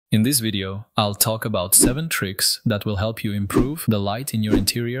In this video, I'll talk about 7 tricks that will help you improve the light in your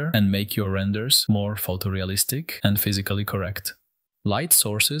interior and make your renders more photorealistic and physically correct. Light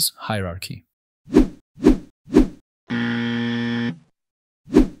sources hierarchy.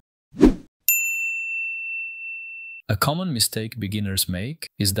 A common mistake beginners make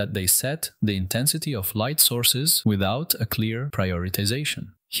is that they set the intensity of light sources without a clear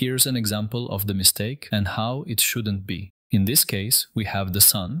prioritization. Here's an example of the mistake and how it shouldn't be. In this case, we have the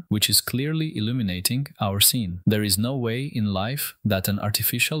sun, which is clearly illuminating our scene. There is no way in life that an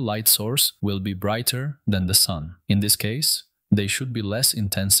artificial light source will be brighter than the sun. In this case, they should be less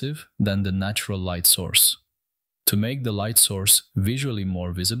intensive than the natural light source. To make the light source visually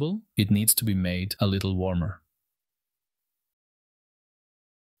more visible, it needs to be made a little warmer.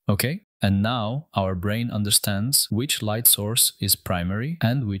 Okay, and now our brain understands which light source is primary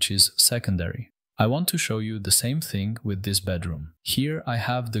and which is secondary. I want to show you the same thing with this bedroom. Here I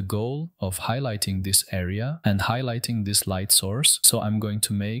have the goal of highlighting this area and highlighting this light source, so I'm going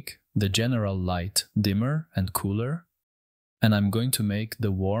to make the general light dimmer and cooler, and I'm going to make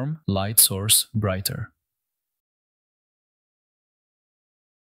the warm light source brighter.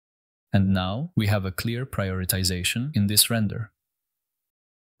 And now we have a clear prioritization in this render.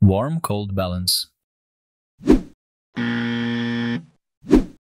 Warm-cold balance.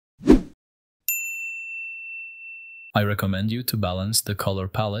 I recommend you to balance the color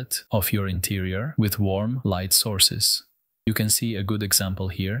palette of your interior with warm light sources. You can see a good example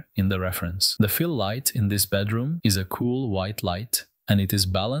here in the reference. The fill light in this bedroom is a cool white light, and it is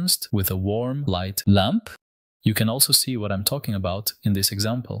balanced with a warm light lamp. You can also see what I'm talking about in this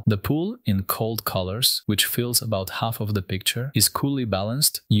example. The pool in cold colors, which fills about half of the picture, is coolly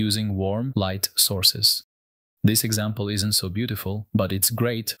balanced using warm light sources. This example isn't so beautiful, but it's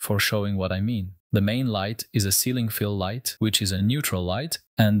great for showing what I mean. The main light is a ceiling fill light, which is a neutral light,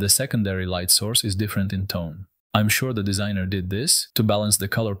 and the secondary light source is different in tone. I'm sure the designer did this to balance the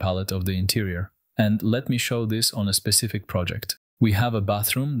color palette of the interior. And let me show this on a specific project. We have a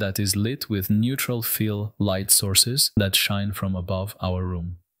bathroom that is lit with neutral fill light sources that shine from above our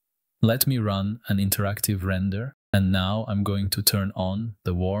room. Let me run an interactive render, and now I'm going to turn on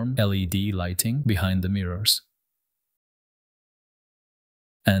the warm LED lighting behind the mirrors.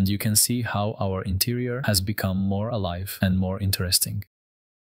 And you can see how our interior has become more alive and more interesting.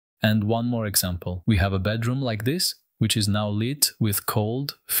 And one more example. We have a bedroom like this, which is now lit with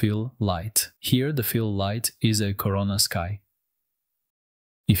cold fill light. Here the fill light is a Corona sky.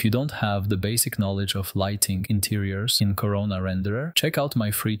 If you don't have the basic knowledge of lighting interiors in coronarender, check out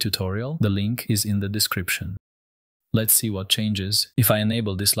my free tutorial. The link is in the description. Let's see what changes if I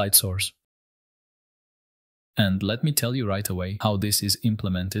enable this light source. And let me tell you right away how this is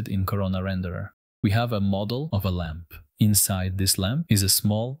implemented in coronarender. We have a model of a lamp. Inside this lamp is a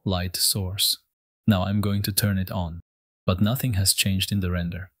small light source. Now I'm going to turn it on, but nothing has changed in the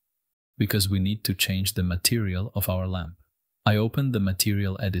render, because we need to change the material of our lamp. I opened the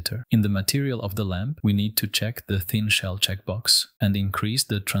material editor. In the material of the lamp, we need to check the thin shell checkbox and increase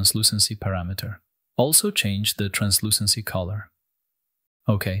the translucency parameter. Also change the translucency color.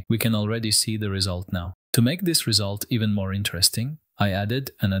 Okay, we can already see the result now. To make this result even more interesting, I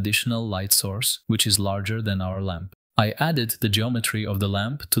added an additional light source, which is larger than our lamp. I added the geometry of the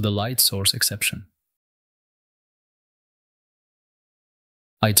lamp to the light source exception.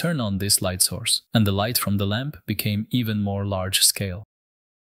 I turn on this light source, and the light from the lamp became even more large scale.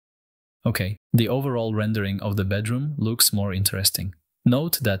 Okay, the overall rendering of the bedroom looks more interesting.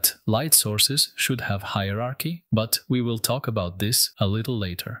 Note that light sources should have hierarchy, but we will talk about this a little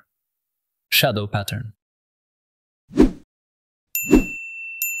later. Shadow pattern.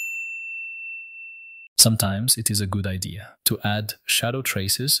 Sometimes it is a good idea to add shadow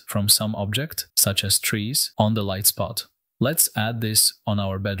traces from some object, such as trees, on the light spot. Let's add this on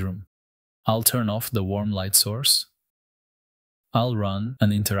our bedroom. I'll turn off the warm light source. I'll run an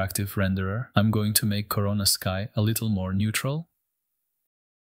interactive renderer. I'm going to make Corona sky a little more neutral.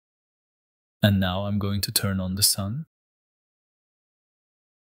 And now I'm going to turn on the sun.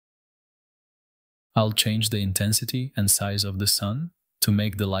 I'll change the intensity and size of the sun to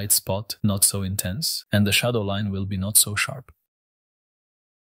make the light spot not so intense, and the shadow line will be not so sharp.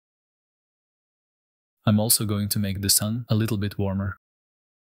 I'm also going to make the sun a little bit warmer.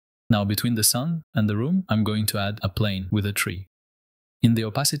 Now between the sun and the room, I'm going to add a plane with a tree. In the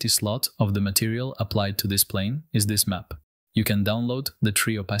opacity slot of the material applied to this plane is this map. You can download the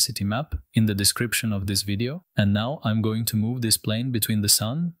tree opacity map in the description of this video, and now I'm going to move this plane between the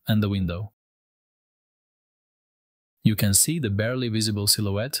sun and the window. You can see the barely visible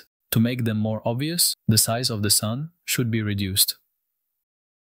silhouette. To make them more obvious, the size of the sun should be reduced.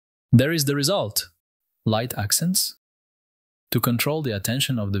 There is the result. Light accents. To control the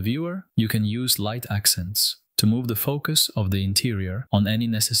attention of the viewer, you can use light accents to move the focus of the interior on any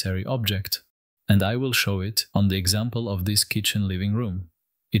necessary object. And I will show it on the example of this kitchen living room.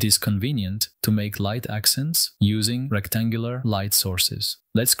 It is convenient to make light accents using rectangular light sources.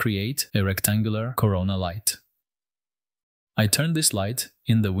 Let's create a rectangular corona light. I turn this light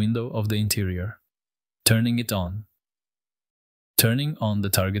in the window of the interior, turning it on, turning on the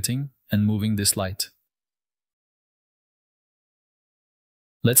targeting and moving this light.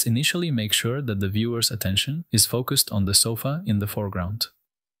 Let's initially make sure that the viewer's attention is focused on the sofa in the foreground.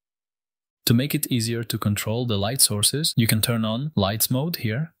 To make it easier to control the light sources, you can turn on Lights mode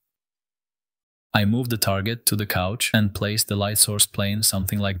here. I move the target to the couch and place the light source plane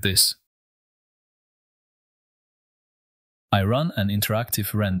something like this. I run an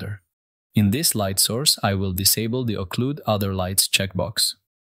interactive render. In this light source, I will disable the Occlude Other Lights checkbox.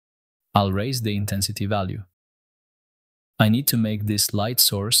 I'll raise the intensity value. I need to make this light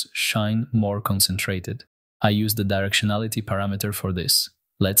source shine more concentrated. I use the directionality parameter for this.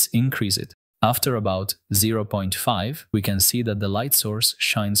 Let's increase it. After about 0.5, we can see that the light source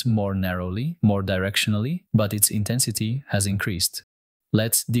shines more narrowly, more directionally, but its intensity has increased.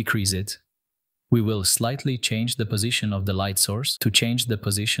 Let's decrease it. We will slightly change the position of the light source to change the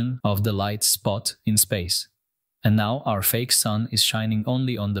position of the light spot in space. And now our fake sun is shining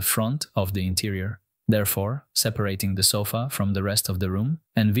only on the front of the interior, therefore separating the sofa from the rest of the room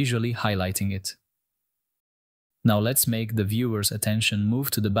and visually highlighting it. Now let's make the viewer's attention move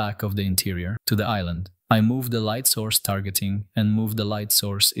to the back of the interior, to the island. I move the light source targeting and move the light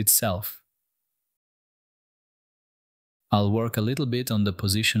source itself. I'll work a little bit on the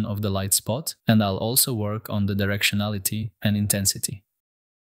position of the light spot, and I'll also work on the directionality and intensity.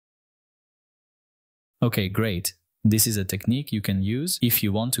 Okay, great. This is a technique you can use if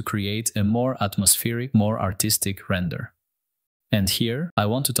you want to create a more atmospheric, more artistic render. And here, I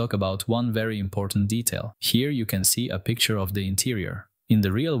want to talk about one very important detail. Here you can see a picture of the interior. In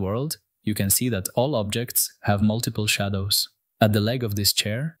the real world, you can see that all objects have multiple shadows. At the leg of this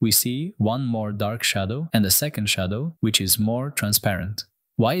chair, we see one more dark shadow and a second shadow, which is more transparent.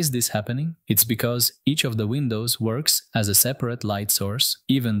 Why is this happening? It's because each of the windows works as a separate light source,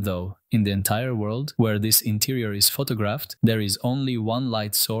 even though in the entire world where this interior is photographed, there is only one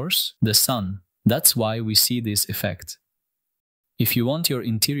light source, the sun. That's why we see this effect. If you want your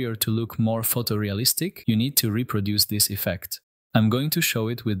interior to look more photorealistic, you need to reproduce this effect. I'm going to show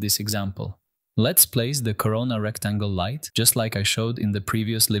it with this example. Let's place the corona rectangle light, just like I showed in the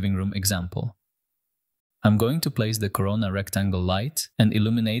previous living room example. I'm going to place the corona rectangle light and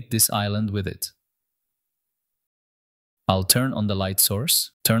illuminate this island with it. I'll turn on the light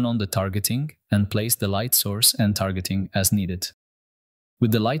source, turn on the targeting, and place the light source and targeting as needed.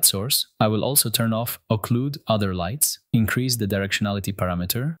 With the light source, I will also turn off Occlude Other Lights, increase the directionality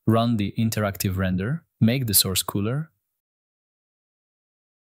parameter, run the interactive render, make the source cooler.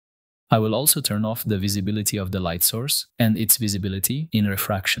 I will also turn off the visibility of the light source and its visibility in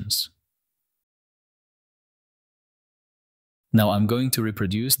refractions. Now I'm going to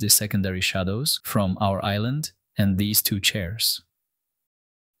reproduce the secondary shadows from our island and these two chairs.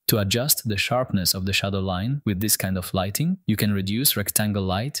 To adjust the sharpness of the shadow line with this kind of lighting, you can reduce rectangle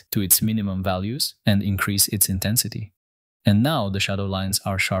light to its minimum values and increase its intensity. And now the shadow lines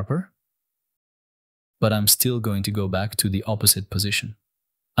are sharper, but I'm still going to go back to the opposite position.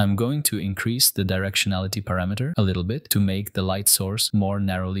 I'm going to increase the directionality parameter a little bit to make the light source more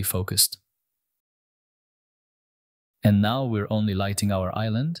narrowly focused. And now we're only lighting our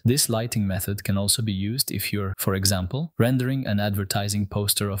island. This lighting method can also be used if you're, for example, rendering an advertising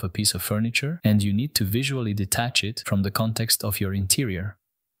poster of a piece of furniture and you need to visually detach it from the context of your interior.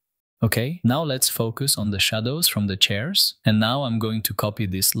 Okay, now let's focus on the shadows from the chairs. And now I'm going to copy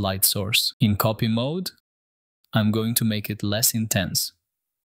this light source. In copy mode, I'm going to make it less intense.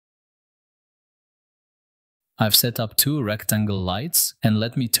 I've set up 2 rectangle lights, and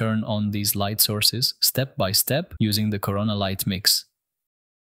let me turn on these light sources step by step using the Corona light mix.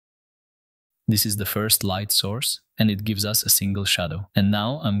 This is the first light source, and it gives us a single shadow. And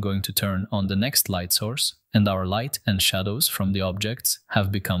now I'm going to turn on the next light source, and our light and shadows from the objects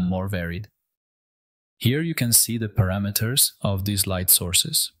have become more varied. Here you can see the parameters of these light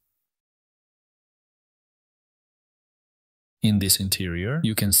sources. In this interior,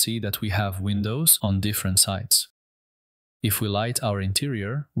 you can see that we have windows on different sides. If we light our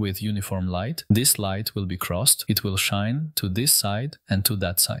interior with uniform light, this light will be crossed. It will shine to this side and to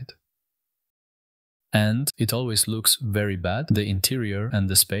that side. And it always looks very bad. The interior and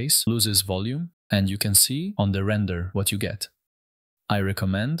the space loses volume, and you can see on the render what you get. I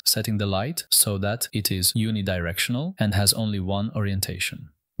recommend setting the light so that it is unidirectional and has only one orientation.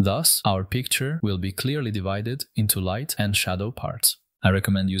 Thus, our picture will be clearly divided into light and shadow parts. I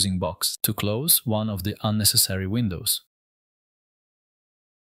recommend using box to close one of the unnecessary windows.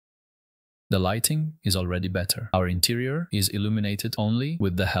 The lighting is already better. Our interior is illuminated only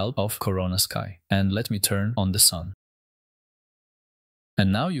with the help of Corona sky. And let me turn on the sun.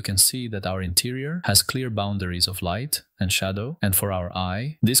 And now you can see that our interior has clear boundaries of light and shadow, and for our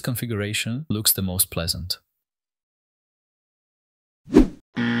eye, this configuration looks the most pleasant.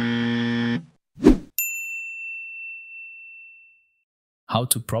 How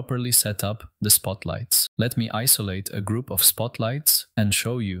to properly set up the spotlights. Let me isolate a group of spotlights and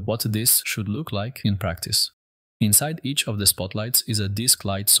show you what this should look like in practice. Inside each of the spotlights is a disc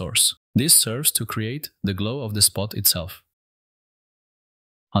light source. This serves to create the glow of the spot itself.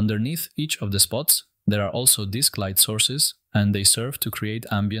 Underneath each of the spots, there are also disc light sources, and they serve to create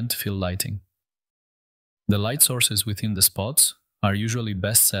ambient fill lighting. The light sources within the spots are usually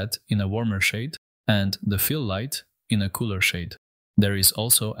best set in a warmer shade, and the fill light in a cooler shade. There is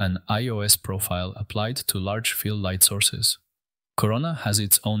also an iOS profile applied to large fill light sources. Corona has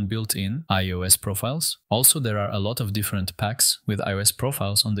its own built-in iOS profiles. Also, there are a lot of different packs with iOS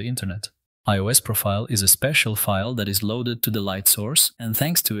profiles on the internet. iOS profile is a special file that is loaded to the light source, and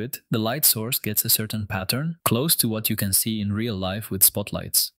thanks to it, the light source gets a certain pattern close to what you can see in real life with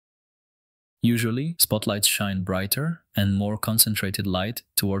spotlights. Usually, spotlights shine brighter and more concentrated light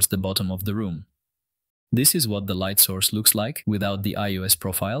towards the bottom of the room. This is what the light source looks like without the iOS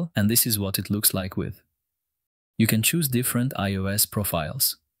profile, and this is what it looks like with. You can choose different iOS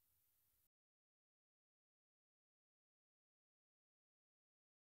profiles.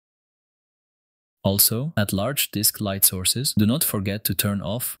 Also, at large disc light sources, do not forget to turn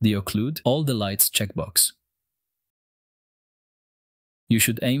off the Occlude all the lights checkbox. You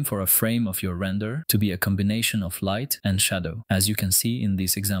should aim for a frame of your render to be a combination of light and shadow, as you can see in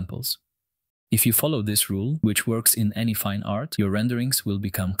these examples. If you follow this rule, which works in any fine art, your renderings will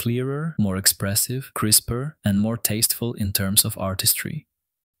become clearer, more expressive, crisper, and more tasteful in terms of artistry.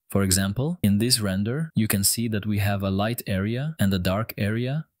 For example, in this render, you can see that we have a light area and a dark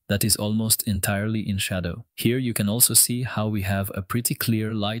area that is almost entirely in shadow. Here you can also see how we have a pretty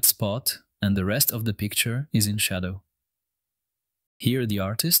clear light spot and the rest of the picture is in shadow. Here the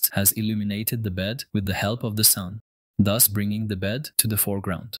artist has illuminated the bed with the help of the sun, thus bringing the bed to the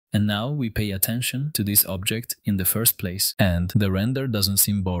foreground. And now we pay attention to this object in the first place, and the render doesn't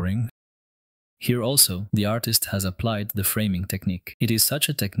seem boring. Here also, the artist has applied the framing technique. It is such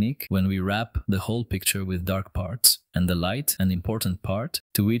a technique when we wrap the whole picture with dark parts, and the light and important part,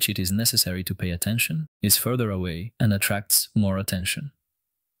 to which it is necessary to pay attention, is further away and attracts more attention.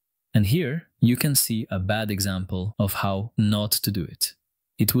 And here, you can see a bad example of how not to do it.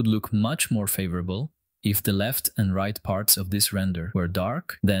 It would look much more favorable if the left and right parts of this render were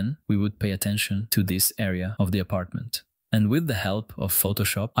dark, then we would pay attention to this area of the apartment. And with the help of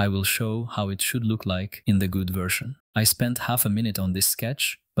Photoshop, I will show how it should look like in the good version. I spent half a minute on this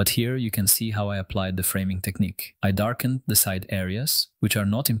sketch, but here you can see how I applied the framing technique. I darkened the side areas, which are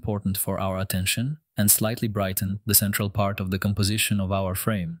not important for our attention, and slightly brightened the central part of the composition of our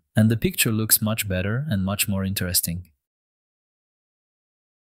frame. And the picture looks much better and much more interesting.